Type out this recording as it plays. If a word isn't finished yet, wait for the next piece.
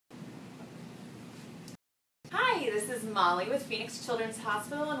Hi, this is Molly with Phoenix Children's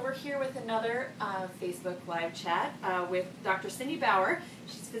Hospital, and we're here with another Facebook Live chat with Dr. Cindy Bauer.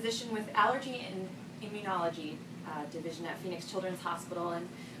 She's a physician with Allergy and Immunology Division at Phoenix Children's Hospital. And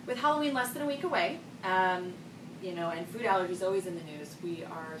with Halloween less than a week away, and food allergies always in the news, we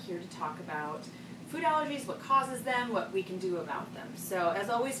are here to talk about food allergies, what causes them, what we can do about them. So as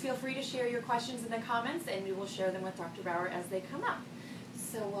always, feel free to share your questions in the comments, and we will share them with Dr. Bauer as they come up.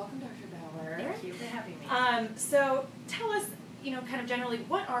 So welcome, Dr. Bauer. Thank you for having me. So tell us, kind of generally,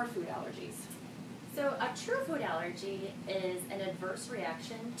 what are food allergies? So a true food allergy is an adverse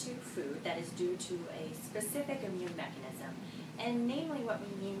reaction to food that is due to a specific immune mechanism. And namely what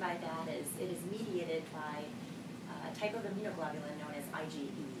we mean by that is it is mediated by a type of immunoglobulin known as IgE.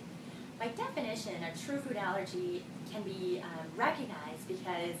 By definition, a true food allergy can be recognized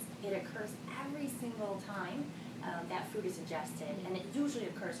because it occurs every single time that food is ingested, and it usually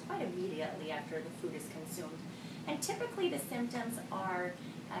occurs quite immediately after the food is consumed. And typically the symptoms are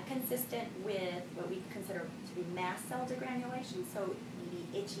consistent with what we consider to be mast cell degranulation, so maybe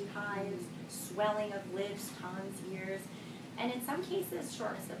itchy hives, swelling of lips, tongues, ears, and in some cases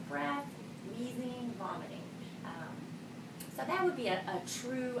shortness of breath, wheezing, vomiting. So that would be a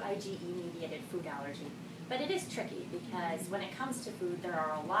true IgE-mediated food allergy. But it is tricky because when it comes to food, there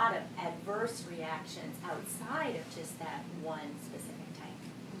are a lot of adverse reactions outside of just that one specific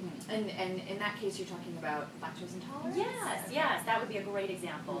type. Mm-hmm. And in that case, you're talking about lactose intolerance? Yes, okay. Yes, that would be a great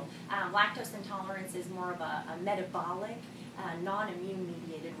example. Lactose intolerance is more of a metabolic, non-immune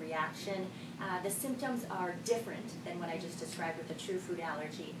mediated reaction. The symptoms are different than what I just described with a true food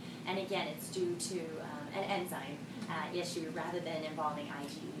allergy. And again, it's due to an enzyme issue rather than involving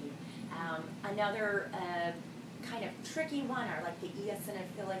IgE. Another kind of tricky one are like the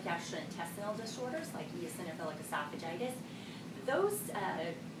eosinophilic gastrointestinal disorders, like eosinophilic esophagitis. Those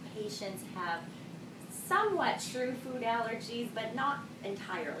patients have somewhat true food allergies, but not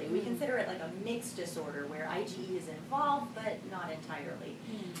entirely. We consider it like a mixed disorder where IgE is involved, but not entirely.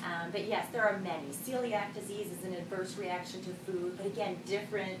 But yes, there are many. Celiac disease is an adverse reaction to food, but again,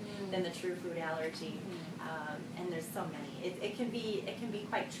 different than the true food allergy. And there's so many. It can be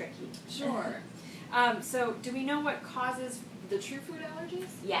quite tricky. Sure. So do we know what causes the true food allergies?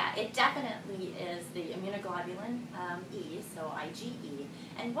 Yeah, it definitely is the immunoglobulin E, so IgE.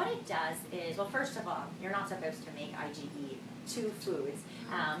 And what it does is, well, first of all, you're not supposed to make IgE to foods.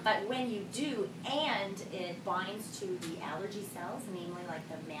 But when you do, and it binds to the allergy cells, namely like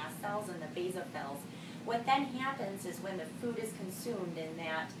the mast cells and the basophils, what then happens is when the food is consumed in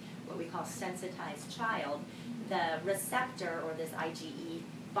that, what we call sensitized child, the receptor, or this IgE,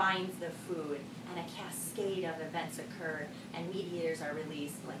 binds the food, and a cascade of events occur, and mediators are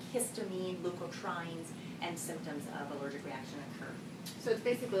released like histamine, leukotrienes, and symptoms of allergic reaction occur. So it's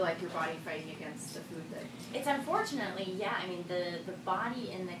basically like your body fighting against the food that... It's unfortunately, yeah, I mean, the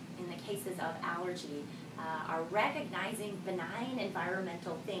body in the cases of allergy are recognizing benign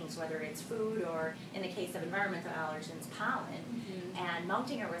environmental things, whether it's food or, in the case of environmental allergens, pollen, and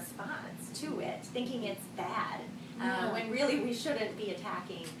mounting a response to it, thinking it's bad, when really we shouldn't be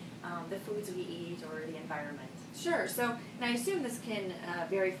attacking the foods we eat or the environment. Sure. So, and I assume this can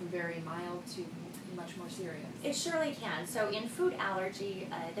vary from very mild to much more serious. It surely can. So in food allergy,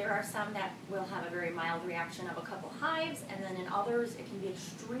 there are some that will have a very mild reaction of a couple hives, and then in others it can be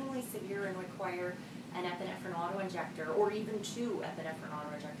extremely severe and require an epinephrine autoinjector or even 2 epinephrine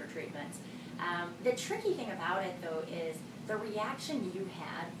autoinjector treatments. The tricky thing about it, though, is the reaction you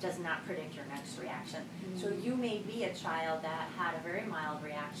had does not predict your next reaction. So you may be a child that had a very mild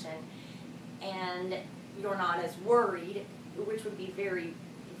reaction, and you're not as worried, which would be very,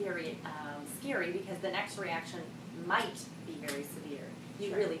 very scary, because the next reaction might be very severe.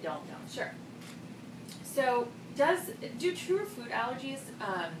 You really don't know. Sure. So do true food allergies,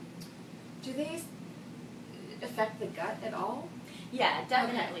 do they affect the gut at all? Yeah,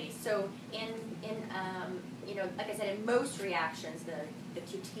 definitely. Okay. So like I said, in most reactions, the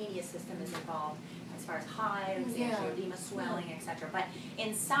cutaneous system is involved as far as hives, angioedema, swelling, etc. But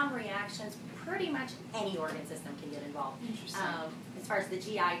in some reactions, pretty much any organ system can get involved. As far as the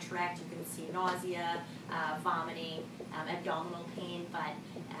GI tract, you can see nausea, vomiting, abdominal pain, but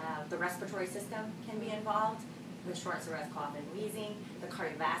the respiratory system can be involved with shortness of breath, cough, and wheezing. The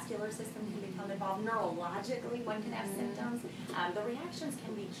cardiovascular system can become involved. Neurologically, one can have symptoms. The reactions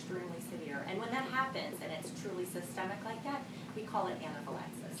can be extremely severe. And when that happens, and it's truly systemic like that, we call it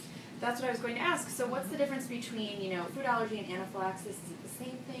anaphylaxis. That's what I was going to ask. So what's the difference between, food allergy and anaphylaxis? Is it the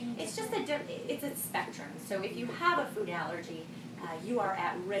same thing? It's just it's a spectrum. So if you have a food allergy, you are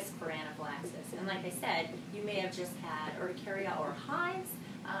at risk for anaphylaxis. And like I said, you may have just had urticaria or hives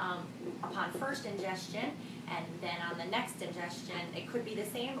upon first ingestion, and then on the next ingestion, it could be the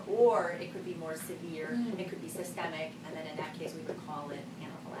same, or it could be more severe. It could be systemic, and then in that case, we would call it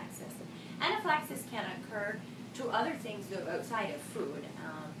anaphylaxis. Anaphylaxis can occur to other things outside of food.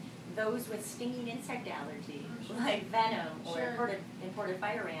 Those with stinging insect allergy, like venom or imported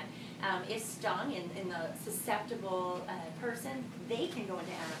fire ant, if stung in the susceptible person, they can go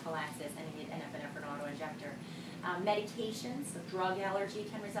into anaphylaxis and end up in an auto-injector. Medications, so drug allergy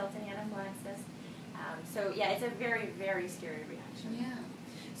can result in anaphylaxis. So yeah, it's a very, very scary reaction. Yeah.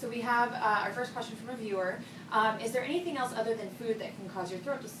 So we have our first question from a viewer. Is there anything else other than food that can cause your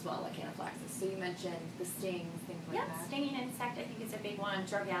throat to swell, like anaphylaxis? So you mentioned the stings, things like that. Stinging insect, I think, is a big one.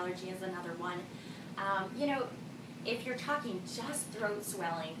 Drug allergy is another one. You know, if you're talking just throat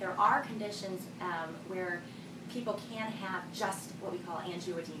swelling, there are conditions where people can have just what we call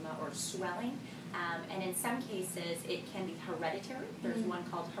angioedema or swelling. And in some cases, it can be hereditary. There's one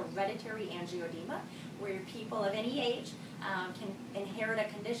called hereditary angioedema, where people of any age can inherit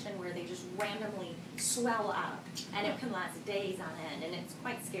a condition where they just randomly swell up, and it can last days on end, and it's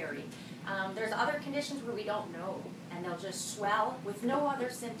quite scary. There's other conditions where we don't know, and they'll just swell with no other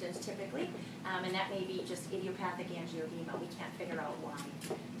symptoms typically, and that may be just idiopathic angioedema. We can't figure out why.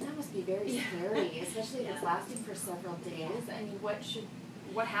 That must be very scary, especially if it's lasting for several days. I mean,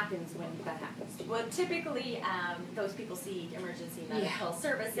 what happens when that happens to you? Well, typically, those people see emergency medical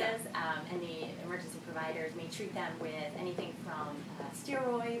services, and the emergency providers may treat them with anything from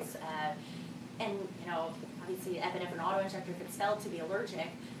steroids, and you know, obviously epinephrine auto-injector if it's felt to be allergic,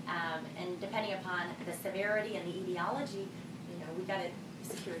 and depending upon the severity and the etiology, you know, we've got to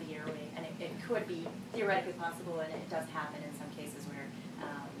secure the airway, and it could be theoretically possible, and it does happen in some cases where,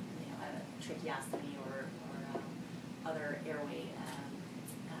 you know, a tracheostomy or other airway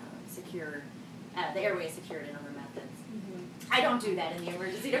the airway is secured in other methods. I don't do that in the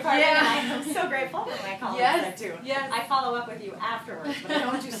emergency department, and I am so grateful for my colleagues that do. I follow up with you afterwards, but I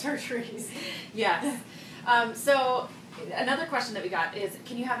don't do surgeries. Yes. So another question that we got is,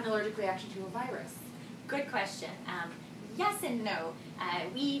 can you have an allergic reaction to a virus? Good question. Yes and no.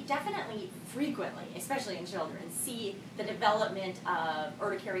 We definitely frequently, especially in children, see the development of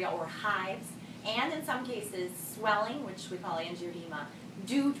urticaria or hives, and in some cases swelling, which we call angioedema,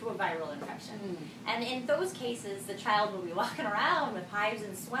 due to a viral infection. And in those cases, the child will be walking around with hives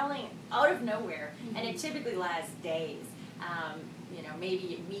and swelling out of nowhere, and it typically lasts days, you know,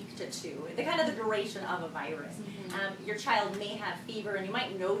 maybe a week to two, the kind of the duration of a virus. Your child may have fever, and you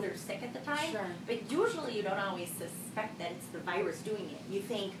might know they're sick at the time, but usually you don't always suspect that it's the virus doing it. You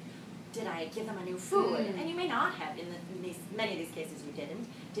think, did I give them a new food? And you may not have. In many of these cases, you didn't.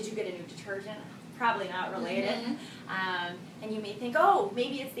 Did you get a new detergent? Probably not related. And you may think, oh,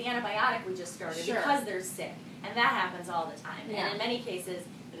 maybe it's the antibiotic we just started because they're sick. And that happens all the time. And in many cases,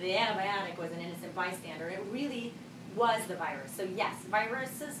 the antibiotic was an innocent bystander. It really was the virus. So yes,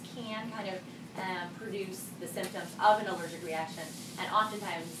 viruses can kind of produce the symptoms of an allergic reaction. And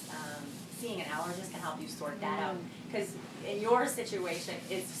oftentimes, seeing an allergist can help you sort that out. Because in your situation,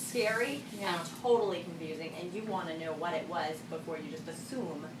 it's scary and totally confusing. And you want to know what it was before you just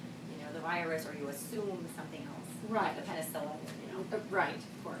assume the virus, or you assume something else, like the penicillin, you know. Right,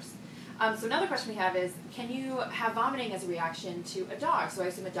 of course. So another question we have is, can you have vomiting as a reaction to a dog? So I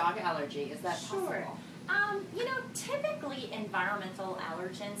assume a dog allergy, is that possible? You know, typically environmental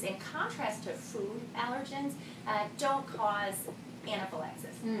allergens, in contrast to food allergens, don't cause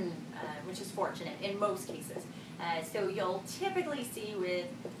anaphylaxis, which is fortunate in most cases. So you'll typically see with,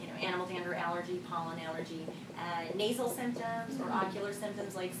 you know, animal dander allergy, pollen allergy, nasal symptoms or ocular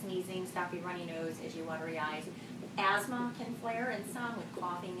symptoms like sneezing, stuffy runny nose, itchy watery eyes. Asthma can flare in some with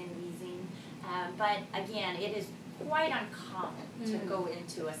coughing and wheezing. But again, it is quite uncommon to go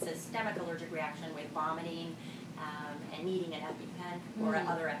into a systemic allergic reaction with vomiting and needing an EpiPen or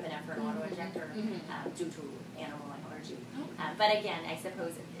other epinephrine auto-injector due to animal allergy. But again, I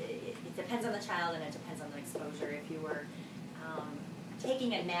suppose it depends on the child and it depends on the exposure. If you were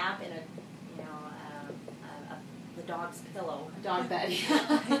taking a nap in a, you know, the dog's pillow, dog bed,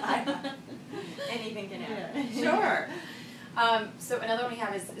 anything can happen. Sure. So another one we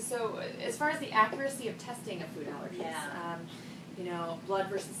have is, so as far as the accuracy of testing of food allergies, you know, blood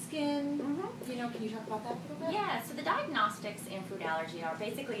versus skin, you know, can you talk about that a little bit? Yeah, so the diagnostics in food allergy are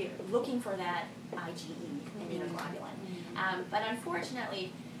basically looking for that IgE, immunoglobulin. But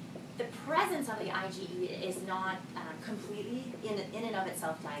unfortunately, the presence of the IgE is not completely in and of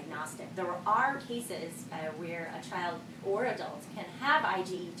itself diagnostic. There are cases where a child or adult can have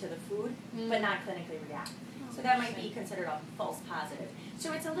IgE to the food, but not clinically react. So that might be considered a false positive.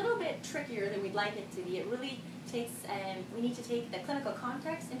 So it's a little bit trickier than we'd like it to be. It really takes, we need to take the clinical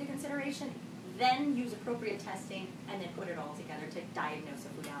context into consideration, then use appropriate testing, and then put it all together to diagnose a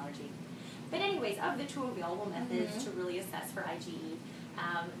food allergy. But anyways, of the two available methods to really assess for IgE,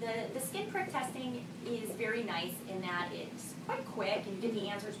 the skin prick testing is very nice in that it's quite quick and you get the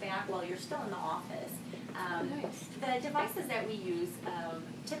answers back while you're still in the office. The devices that we use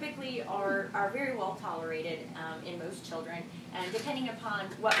typically are very well tolerated in most children, and depending upon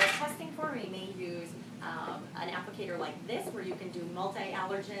what we're testing for, we may use an applicator like this where you can do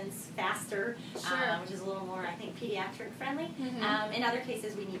multi-allergens faster, which is a little more, I think, pediatric friendly. In other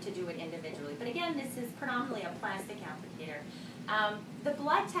cases, we need to do it individually. But again, this is predominantly a plastic applicator. The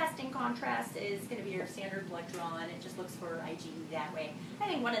blood test, in contrast, is going to be your standard blood draw, and it just looks for IgE that way. I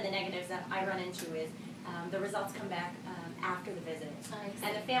think one of the negatives that I run into is the results come back after the visit.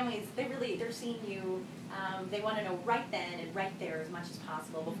 And the families, they're seeing you, they want to know right then and right there as much as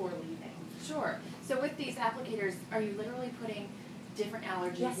possible before leaving. Sure. So with these applicators, are you literally putting different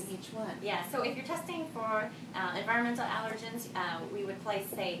allergens in each one? Yeah, so if you're testing for environmental allergens, we would place,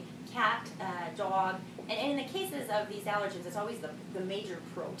 say, cat, dog, and in the cases of these allergens, it's always the major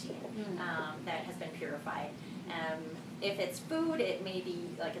protein that has been purified. If it's food, it may be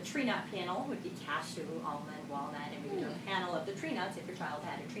like a tree nut panel, would be cashew, almond, walnut, and we would do a panel of the tree nuts if your child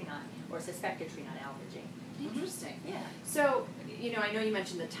had a tree nut or suspected tree nut allergy. Interesting. Yeah. So, I know you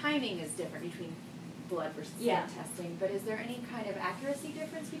mentioned the timing is different between blood versus skin testing, but is there any kind of accuracy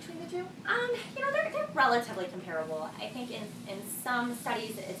difference between the two? They're relatively comparable. I think in some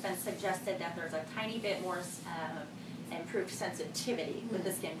studies it's been suggested that there's a tiny bit more improved sensitivity with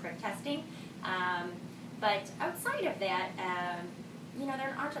the skin prick testing. But outside of that,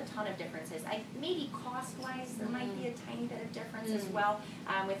 there aren't a ton of differences. Maybe cost-wise, there might be a tiny bit of difference as well,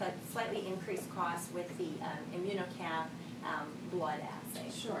 with a slightly increased cost with the Immunocath blood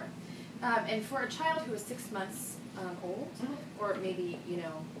assay. Sure. And for a child who is 6 months old, or maybe,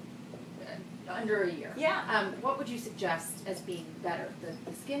 under a year, what would you suggest as being better?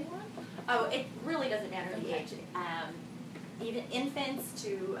 The skin one? Oh, it really doesn't matter the age. Even infants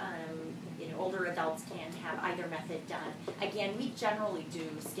to older adults can have either method done. Again, we generally do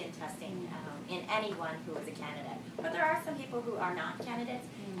skin testing in anyone who is a candidate, but there are some people who are not candidates.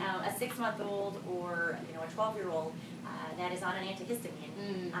 A 6-month-old or a 12-year-old that is on an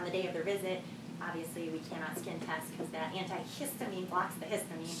antihistamine on the day of their visit. Obviously, we cannot skin test because that antihistamine blocks the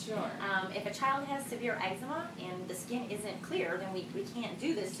histamine. Sure. If a child has severe eczema and the skin isn't clear, then we can't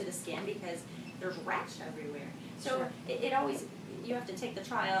do this to the skin because there's rash everywhere. So it always, you have to take the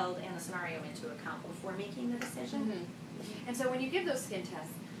child and the scenario into account before making the decision. And so when you give those skin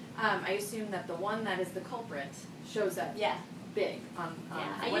tests, I assume that the one that is the culprit shows up big on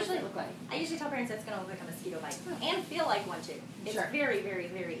what does it look like? I usually tell parents it's going to look like a mosquito bite and feel like one too. It's very, very,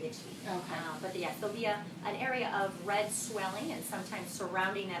 very itchy. But yes, there'll be an area of red swelling, and sometimes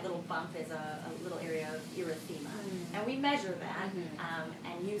surrounding that little bump is a little area of erythema. And we measure that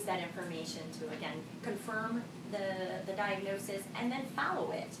and use that information to, again, confirm the diagnosis and then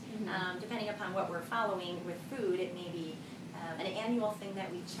follow it. Depending upon what we're following with food, it may be an annual thing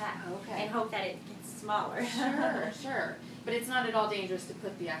that we check and hope that it gets smaller. Sure. But it's not at all dangerous to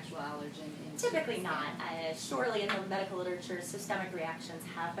put the actual allergen in? Typically not. Surely in the medical literature, systemic reactions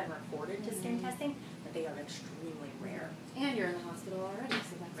have been reported to skin testing, but they are extremely rare. And you're in the hospital already,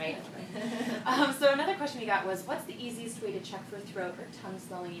 so that's good. So another question we got was, what's the easiest way to check for throat or tongue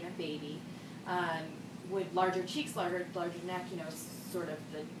swelling in a baby? Would larger cheeks, larger neck, sort of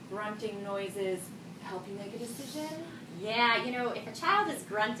the grunting noises help you make a decision? Yeah, if a child is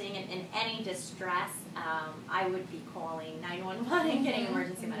grunting and in any distress, I would be calling 911 and getting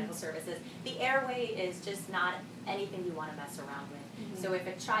emergency medical services. The airway is just not anything you want to mess around with. So if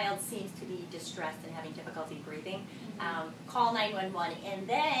a child seems to be distressed and having difficulty breathing, call 911. And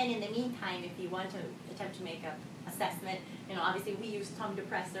then in the meantime, if you want to attempt to make an assessment, obviously we use tongue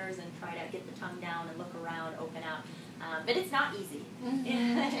depressors and try to get the tongue down and look around, open out. But it's not easy.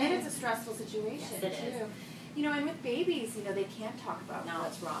 And it's a stressful situation, yes, it is. And with babies, they can't talk about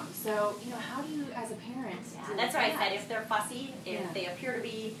what's wrong. So, how do you, as a parent, that's why I said if they're fussy, if they appear to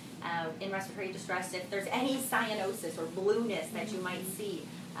be in respiratory distress, if there's any cyanosis or blueness that you might see,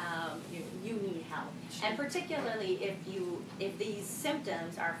 you need help. And particularly if these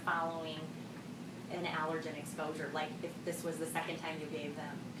symptoms are following an allergen exposure, like if this was the second time you gave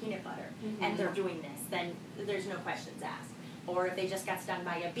them peanut butter and they're doing this, then there's no questions asked. Or if they just got stung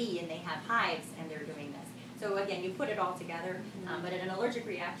by a bee and they have hives and they're doing this. So again, you put it all together, but in an allergic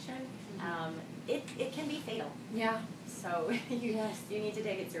reaction, it can be fatal. Yeah. So you need to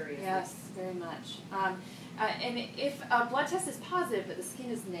take it seriously. Yes, very much. And if a blood test is positive but the skin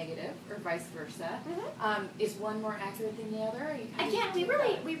is negative, or vice versa, is one more accurate than the other? Again,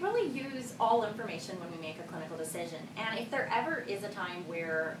 we really use all information when we make a clinical decision. And if there ever is a time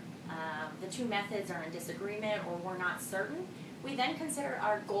where the two methods are in disagreement or we're not certain, we then consider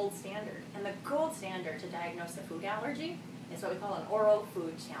our gold standard. And the gold standard to diagnose a food allergy is what we call an oral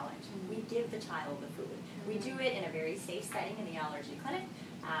food challenge. We give the child the food. We do it in a very safe setting in the Allergy Clinic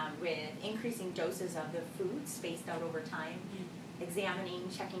with increasing doses of the food spaced out over time, examining,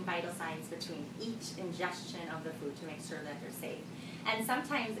 checking vital signs between each ingestion of the food to make sure that they're safe. And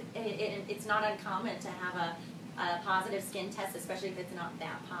sometimes it's not uncommon to have a positive skin test, especially if it's not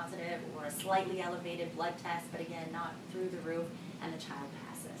that positive, or a slightly elevated blood test, but again, not through the roof, and the child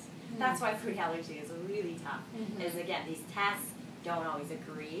passes. That's why food allergy is really tough, is again, these tests don't always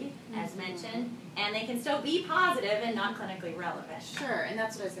agree, as mentioned, and they can still be positive and not clinically relevant. Sure, and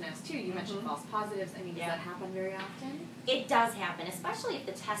that's what I was going to ask too. You mentioned false positives. I mean, does that happen very often? It does happen, especially if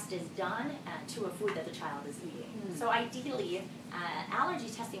the test is done to a food that the child is eating. So ideally, allergy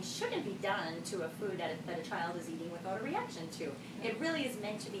testing shouldn't be done to a food that a child is eating without a reaction to. It really is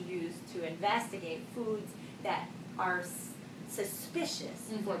meant to be used to investigate foods that are suspicious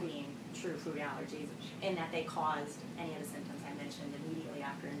for being true food allergies, in that they caused any of the symptoms I mentioned immediately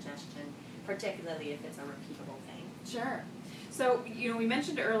after ingestion, particularly if it's a repeatable thing. Sure. So, we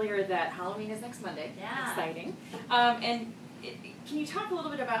mentioned earlier that Halloween is next Monday. Yeah. Exciting. Can you talk a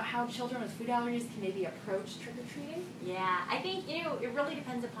little bit about how children with food allergies can maybe approach trick-or-treating? Yeah, I think, it really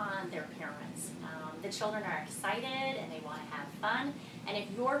depends upon their parents. The children are excited and they want to have fun, and if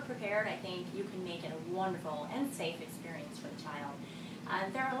you're prepared, I think you can make it a wonderful and safe experience for the child.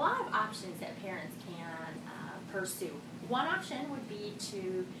 There are a lot of options that parents can pursue. One option would be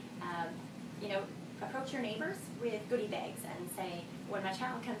to, approach your neighbors with goodie bags and say, when my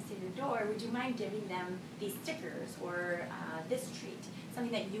child comes to your door, would you mind giving them these stickers or this treat,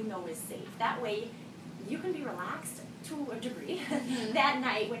 something that you know is safe. That way, you can be relaxed to a degree that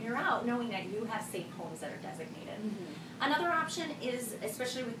night when you're out, knowing that you have safe homes that are designated. Another option is,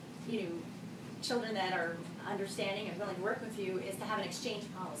 especially with children that are understanding and willing to work with you, is to have an exchange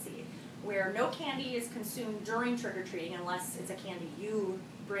policy where no candy is consumed during trick-or-treating unless it's a candy you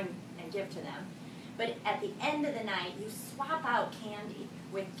bring and give to them. But at the end of the night, you swap out candy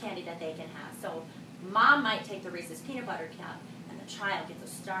with candy that they can have. So mom might take the Reese's peanut butter cup and the child gets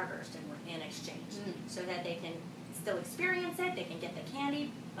a Starburst in exchange so that they can still experience it, they can get the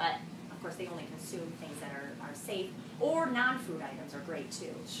candy, but of course they only consume things that are safe, or non-food items are great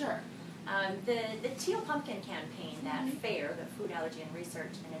too. Sure. The Teal Pumpkin campaign that FAIR, the Food Allergy and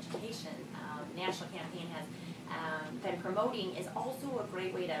Research and Education national campaign, has been promoting is also a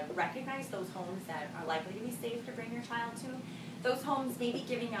great way to recognize those homes that are likely to be safe to bring your child to. Those homes may be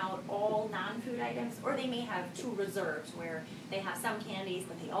giving out all non-food items, or they may have two reserves where they have some candies,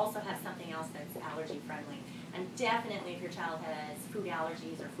 but they also have something else that's allergy friendly. And definitely if your child has food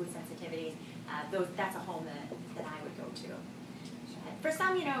allergies or food sensitivities, that's a home that I would go to. For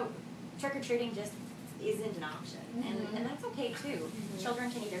some, trick-or-treating just isn't an option, and that's okay too.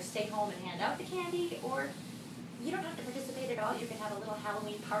 Children can either stay home and hand out the candy, or you don't have to participate at all. You can have a little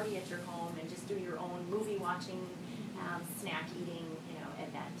Halloween party at your home and just do your own movie watching, snack eating,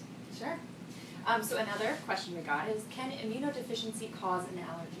 event. Sure. So another question we got is, can immunodeficiency cause an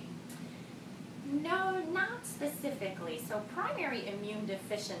allergy? No, not specifically. So primary immune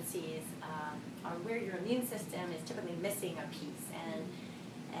deficiencies are where your immune system is typically missing a piece, and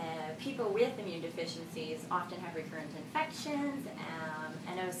people with immune deficiencies often have recurrent infections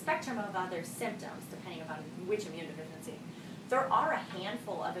and a spectrum of other symptoms depending upon which immune deficiency. There are a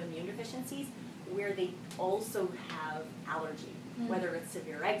handful of immune deficiencies where they also have allergy, whether it's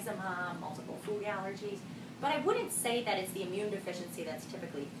severe eczema, multiple food allergies, but I wouldn't say that it's the immune deficiency that's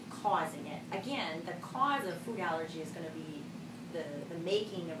typically causing it. Again, the cause of food allergy is going to be the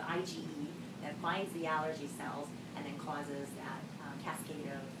making of IgE that binds the allergy cells and then causes that cascade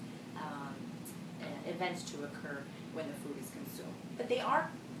of events to occur when the food is consumed. But they are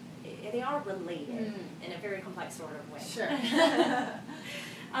related in a very complex sort of way. Sure.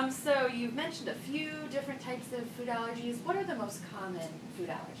 So you've mentioned a few different types of food allergies. What are the most common food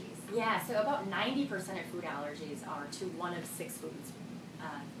allergies? Yeah, so about 90% of food allergies are to one of 6 foods.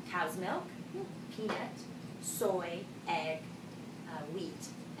 Cow's milk, peanut, soy, egg, wheat,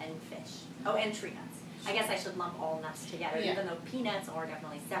 and fish. Oh, and tree nuts. I guess I should lump all nuts together, even though peanuts are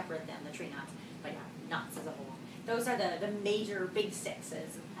definitely separate than the tree nuts. But yeah, nuts as a whole. Those are the major big 6,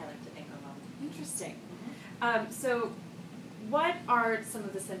 as I like to think of them. Interesting. So what are some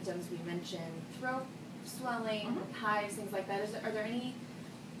of the symptoms we mentioned? Throat swelling, hives, things like that. Are there any,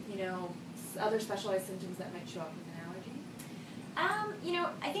 other specialized symptoms that might show up with an allergy?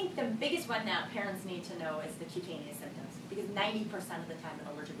 I think the biggest one that parents need to know is the cutaneous symptoms, because 90% of the time an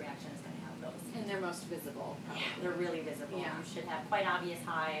allergic reaction is going to have those. And they're most visible. Yeah, they're really visible. Yeah. You should have quite obvious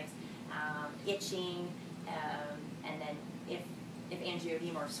hives, itching, and then if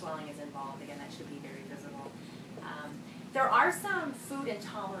angioedema or swelling is involved, again, that should be very visible. There are some food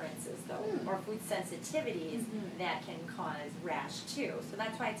intolerances, though, or food sensitivities that can cause rash, too. So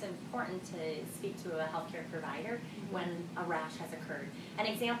that's why it's important to speak to a healthcare provider when a rash has occurred. An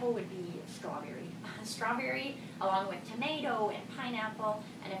example would be strawberry. Strawberry, along with tomato and pineapple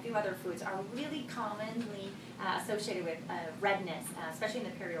and a few other foods, are really commonly associated with redness, especially in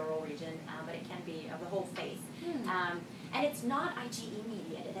the perioral region, but it can be of the whole face. And it's not IgE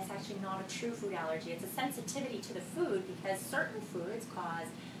mediated. It's actually not a true food allergy. It's a sensitivity to the food because certain foods cause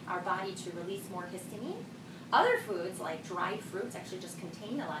our body to release more histamine. Other foods, like dried fruits, actually just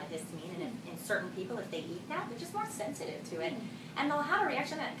contain a lot of histamine, and in certain people, if they eat that, they're just more sensitive to it. And they'll have a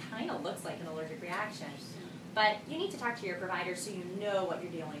reaction that kind of looks like an allergic reaction. But you need to talk to your provider so you know what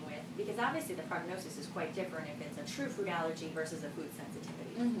you're dealing with, because obviously the prognosis is quite different if it's a true food allergy versus a food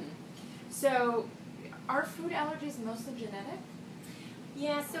sensitivity. So, are food allergies mostly genetic?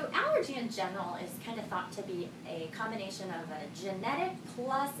 Yeah, so allergy in general is kind of thought to be a combination of a genetic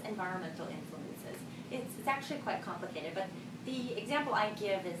plus environmental influences. It's actually quite complicated, but the example I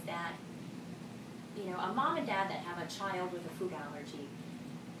give is that, a mom and dad that have a child with a food allergy,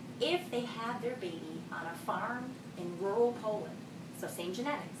 if they had their baby on a farm in rural Poland, so same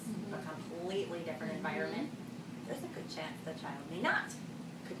genetics, but completely different environment, there's a good chance the child may not.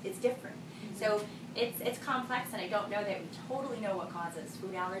 It's different. So it's complex, and I don't know that we totally know what causes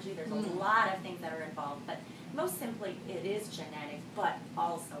food allergy. There's a lot of things that are involved, but most simply, it is genetic, but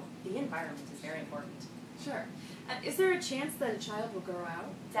also the environment is very important. Sure. Is there a chance that a child will grow out?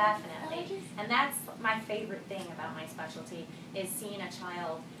 Definitely. And that's my favorite thing about my specialty, is seeing a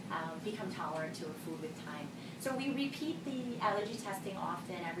child become tolerant to a food with time. So we repeat the allergy testing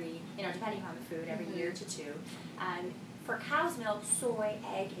often every, depending on the food, every year to two. For cow's milk, soy,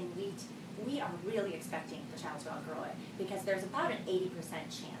 egg, and wheat, we are really expecting the child to outgrow it, because there's about an 80%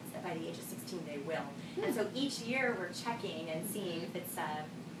 chance that by the age of 16 they will. And so each year we're checking and seeing if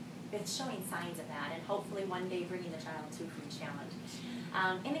it's showing signs of that, and hopefully one day bringing the child to a food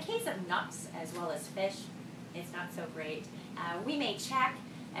challenge. In the case of nuts as well as fish, it's not so great. We may check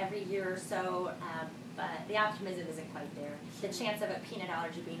every year or so, but the optimism isn't quite there. The chance of a peanut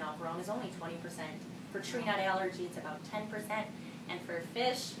allergy being outgrown is only 20%. For tree nut allergy, it's about 10%, and for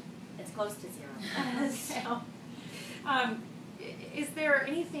fish, it's close to zero. Is there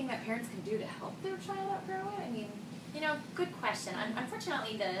anything that parents can do to help their child outgrow it? I mean, good question.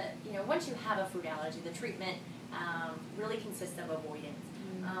 Unfortunately, once you have a food allergy, the treatment really consists of avoidance.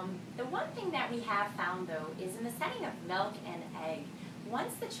 The one thing that we have found, though, is in the setting of milk and egg,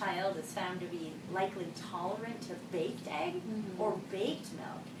 once the child is found to be likely tolerant to baked egg or baked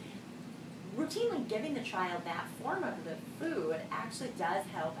milk, routinely giving the child that form of the food actually does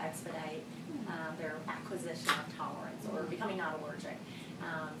help expedite their acquisition of tolerance or becoming not allergic.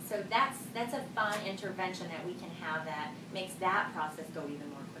 So that's a fun intervention that we can have that makes that process go even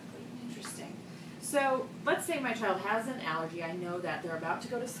more quickly. Interesting. So let's say my child has an allergy. I know that they're about to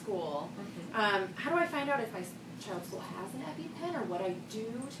go to school. How do I find out if my child's school has an EpiPen, or what I do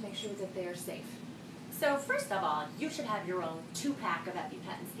to make sure that they are safe? So first of all, you should have your own 2-pack of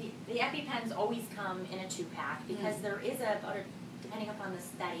EpiPens. The EpiPens always come in a 2-pack because there is depending upon the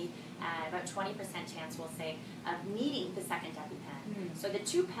study, about 20% chance, we'll say, of needing the second EpiPen. So the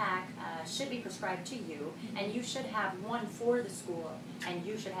 2-pack should be prescribed to you, and you should have one for the school, and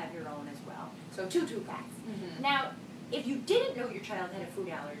you should have your own as well. So 2-packs. Now, if you didn't know your child had a food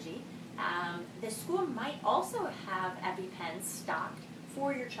allergy, the school might also have EpiPens stocked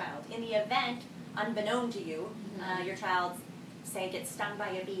for your child. In the event, unbeknown to you, your child, say, gets stung by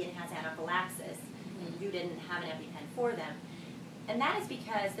a bee and has anaphylaxis, and you didn't have an EpiPen for them. And that is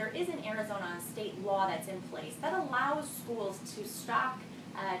because there is an Arizona state law that's in place that allows schools to stock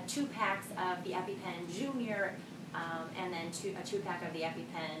 2-packs of the EpiPen Junior, and then a 2-pack of the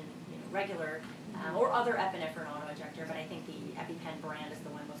EpiPen regular, or other epinephrine autoinjector, but I think the EpiPen brand is the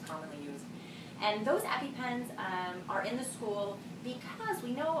one most commonly used. And those EpiPens are in the school because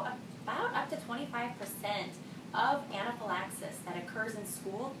we know about up to 25% of anaphylaxis that occurs in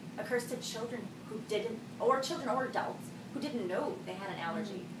school occurs to children who didn't, or children or adults who didn't know they had an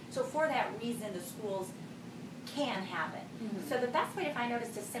allergy. So for that reason, the schools can have it. So the best way to find out is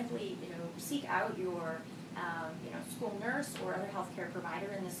to simply, seek out your school nurse or other healthcare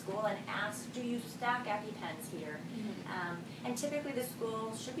provider in the school and ask, do you stock EpiPens here? And typically the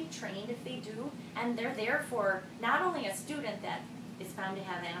school should be trained if they do, and they're there for not only a student that is found to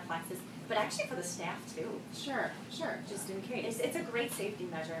have anaphylaxis, but actually for the staff too. Sure, just in case. It's a great safety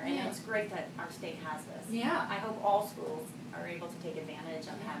measure, and it's great that our state has this. Yeah. I hope all schools are able to take advantage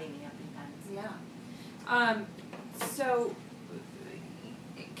of having the EpiPens. Yeah. So,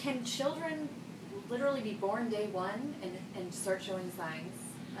 can children literally be born day one and start showing signs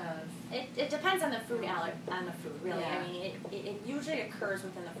of? It depends on the food really. Yeah. I mean, it usually occurs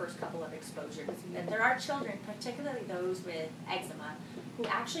within the first couple of exposures. And there are children, particularly those with eczema, who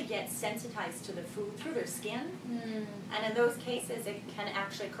actually get sensitized to the food through their skin. And in those cases, it can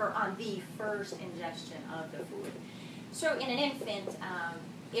actually occur on the first ingestion of the food. So in an infant,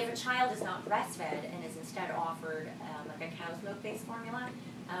 if a child is not breastfed and is instead offered like a cow's milk-based formula,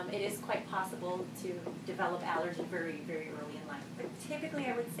 it is quite possible to develop allergy very, very early in life. But typically,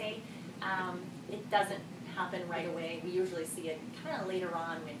 I would say it doesn't happen right away. We usually see it kind of later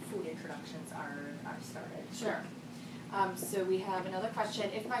on when food introductions are started. Sure. So we have another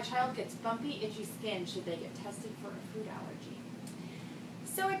question. If my child gets bumpy, itchy skin, should they get tested for a food allergy?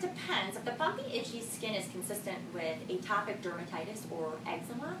 So it depends. If the bumpy, itchy skin is consistent with atopic dermatitis or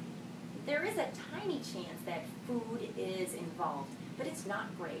eczema, there is a tiny chance that food is involved, but it's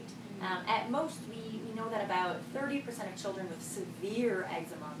not great. At most, we know that about 30% of children with severe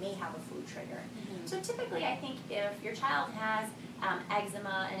eczema may have a food trigger. So typically, I think if your child has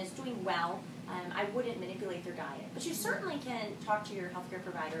eczema and is doing well, I wouldn't manipulate their diet. But you certainly can talk to your healthcare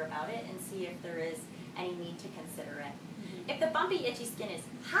provider about it and see if there is any need to consider it. If the bumpy, itchy skin is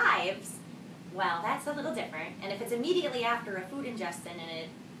hives, well, that's a little different. And if it's immediately after a food ingestion and it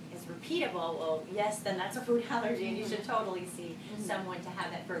is repeatable, well, yes, then that's a food allergy, and you should totally see someone to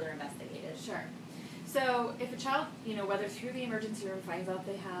have that further investigated. Sure. So if a child, whether through the emergency room finds out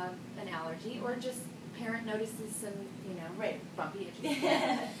they have an allergy, or just parent notices some, bumpy, itchy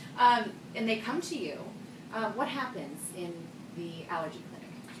skin, and they come to you, what happens in the allergy clinic?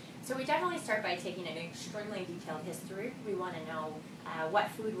 So we definitely start by taking an extremely detailed history. We want to know what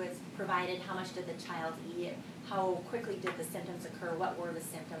food was provided, how much did the child eat, how quickly did the symptoms occur, what were the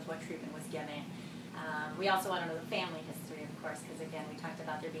symptoms, what treatment was given. We also want to know the family history, of course, because again, we talked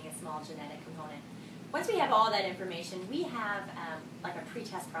about there being a small genetic component. Once we have all that information, we have like a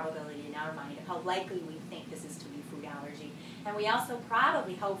pretest probability in our mind of how likely we think this is to be food allergy. And we also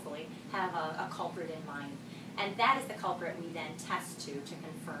probably, hopefully, have a culprit in mind. And that is the culprit we then test to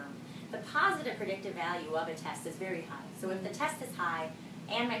confirm. The positive predictive value of a test is very high. So if the test is high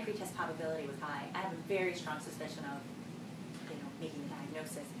and my pretest probability was high, I have a very strong suspicion of making a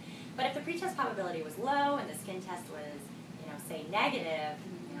diagnosis. But if the pretest probability was low and the skin test was, say negative,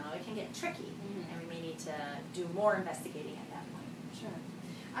 it can get tricky. And we may need to do more investigating at that point.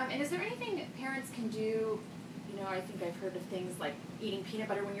 Sure. And is there anything parents can do? I think I've heard of things like eating peanut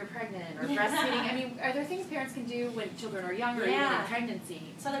butter when you're pregnant or breastfeeding. I mean, are there things parents can do when children are young or even in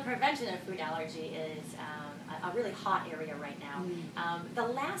pregnancy? So the prevention of food allergy is a really hot area right now. The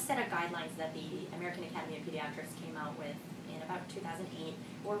last set of guidelines that the American Academy of Pediatrics came out with in about 2008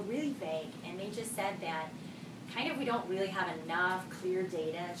 were really vague, and they just said that we don't really have enough clear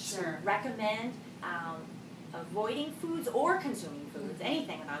data to recommend avoiding foods or consuming foods,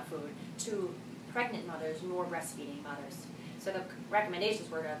 anything about food, to pregnant mothers nor breastfeeding mothers. So the recommendations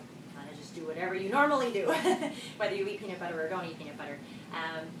were to kind of just do whatever you normally do, whether you eat peanut butter or don't eat peanut butter.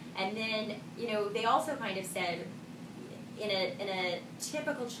 And then, they also kind of said, in a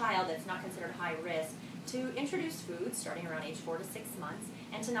typical child that's not considered high risk, to introduce foods starting around age 4 to 6 months,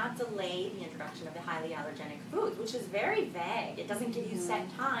 and to not delay the introduction of the highly allergenic foods, which is very vague. It doesn't give you set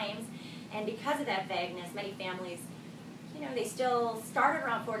times, and because of that vagueness, many families, they still started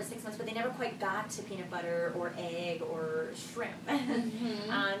around 4 to 6 months, but they never quite got to peanut butter or egg or shrimp.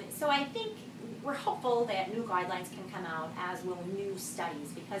 So I think we're hopeful that new guidelines can come out, as will new studies,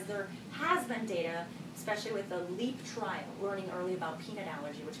 because there has been data, especially with the LEAP trial, learning early about peanut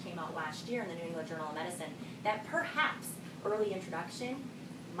allergy, which came out last year in the New England Journal of Medicine, that perhaps early introduction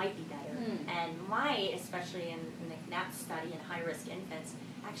might be better, and might, especially in that study in high-risk infants,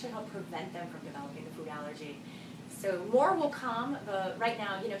 actually help prevent them from developing the food allergy. So more will come, but right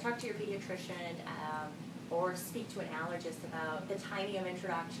now, talk to your pediatrician or speak to an allergist about the timing of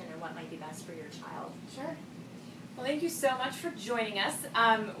introduction and what might be best for your child. Sure. Well, thank you so much for joining us.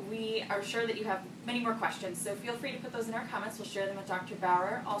 We are sure that you have many more questions, so feel free to put those in our comments. We'll share them with Dr.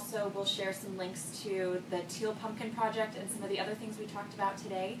 Bauer. Also, we'll share some links to the Teal Pumpkin Project and some of the other things we talked about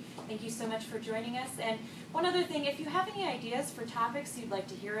today. Thank you so much for joining us. And one other thing, if you have any ideas for topics you'd like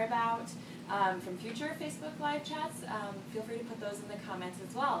to hear about, from future Facebook Live chats, feel free to put those in the comments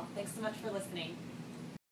as well. Thanks so much for listening.